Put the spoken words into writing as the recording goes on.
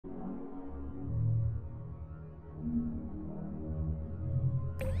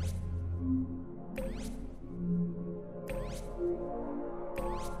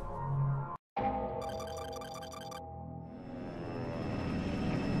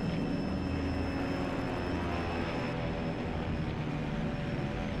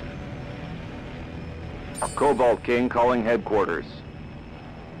Cobalt King calling headquarters.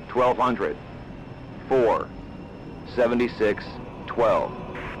 1200. 4. 76. 12.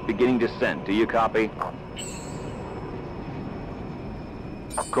 Beginning descent. Do you copy?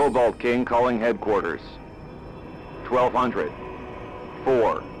 Cobalt King calling headquarters. 1200.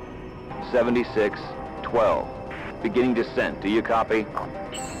 4. 76. 12. Beginning descent. Do you copy?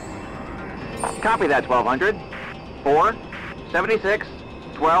 Copy that, 1200. 4. 76.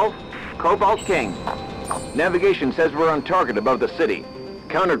 12. Cobalt King. Navigation says we're on target above the city.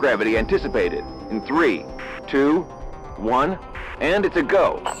 Countergravity anticipated. In 3, 2, 1, and it's a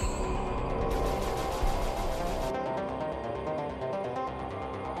go.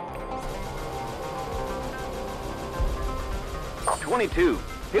 22.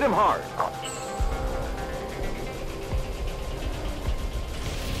 Hit him hard.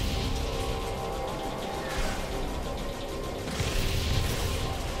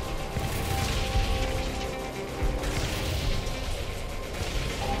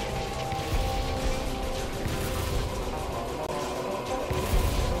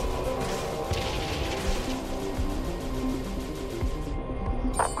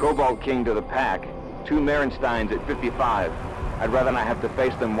 Cobalt King to the pack. 2 Merensteins at 55. I'd rather not have to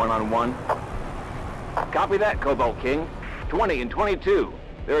face them one-on-one. Copy that, Cobalt King. 20 and 22.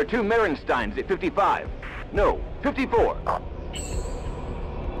 There are 2 Merensteins at 55. No, 54.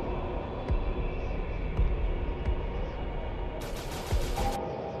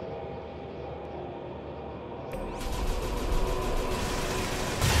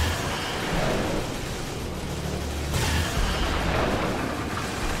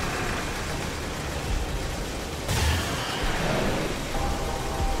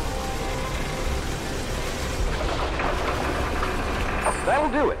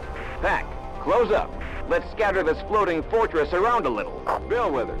 That'll do it. Pack, close up. Let's scatter this floating fortress around a little.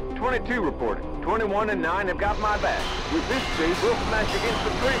 Bellwether, 22 reported. 21 and 9 have got my back. With this speed, we'll smash against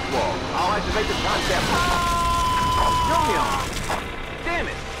the trace wall. I'll activate the contact. Jumyon! Damn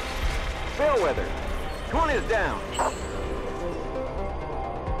it! Bellwether, 20 is down.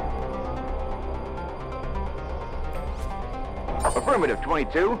 Affirmative,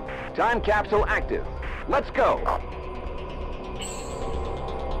 22. Time capsule active. Let's go.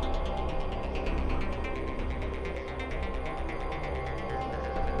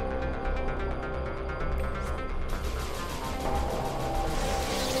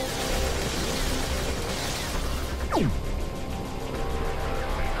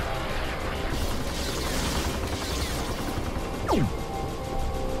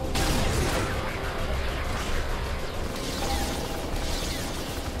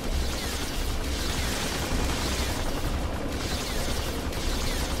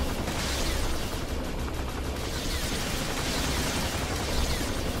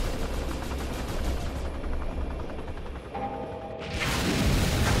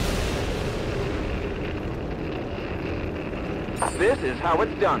 This is how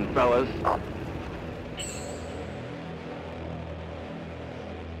it's done, fellas.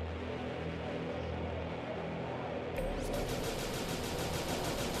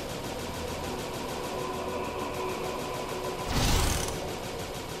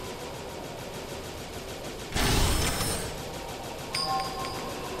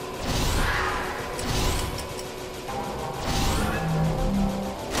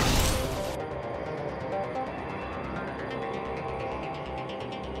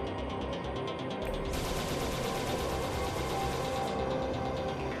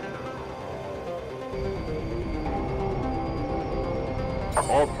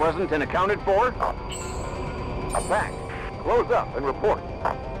 All present and accounted for? Back. Close up and report.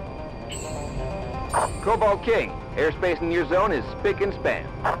 Cobalt King, airspace in your zone is spick and span.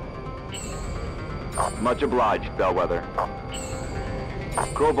 Much obliged, Bellwether.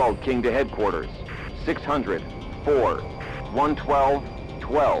 Cobalt King to headquarters. 600, 4, 112,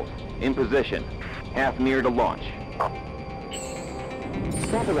 12. In position. Half near to launch.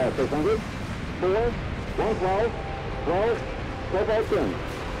 Copy that, 600. 4, 112, 12. Cobalt King.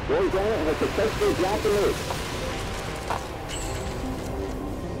 Goes down and has successfully dropped the loop.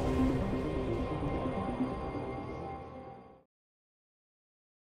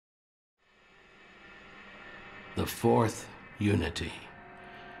 The fourth Unity.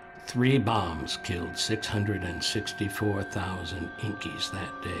 3 bombs killed 664,000 Inkies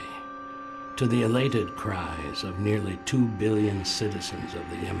that day, to the elated cries of nearly 2 billion citizens of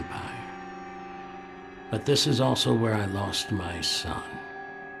the Empire. But this is also where I lost my son.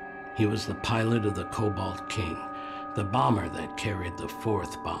 He was the pilot of the Cobalt King, the bomber that carried the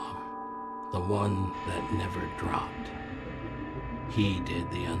 4th bomb, the one that never dropped. He did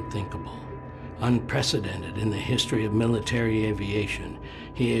the unthinkable, Unprecedented in the history of military aviation,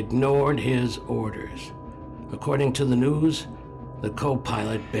 he ignored his orders. According to the news, the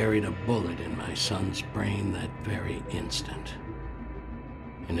co-pilot buried a bullet in my son's brain that very instant.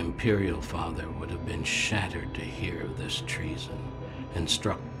 An Imperial father would have been shattered to hear of this treason and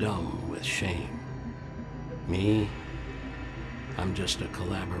struck dumb with shame. Me, I'm just a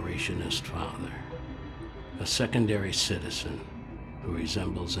collaborationist father, a secondary citizen who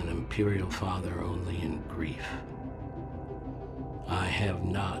resembles an Imperial father only in grief. I have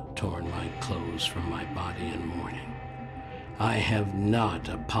not torn my clothes from my body in mourning. I have not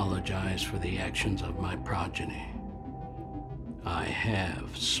apologized for the actions of my progeny. I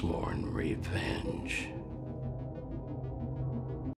have sworn revenge.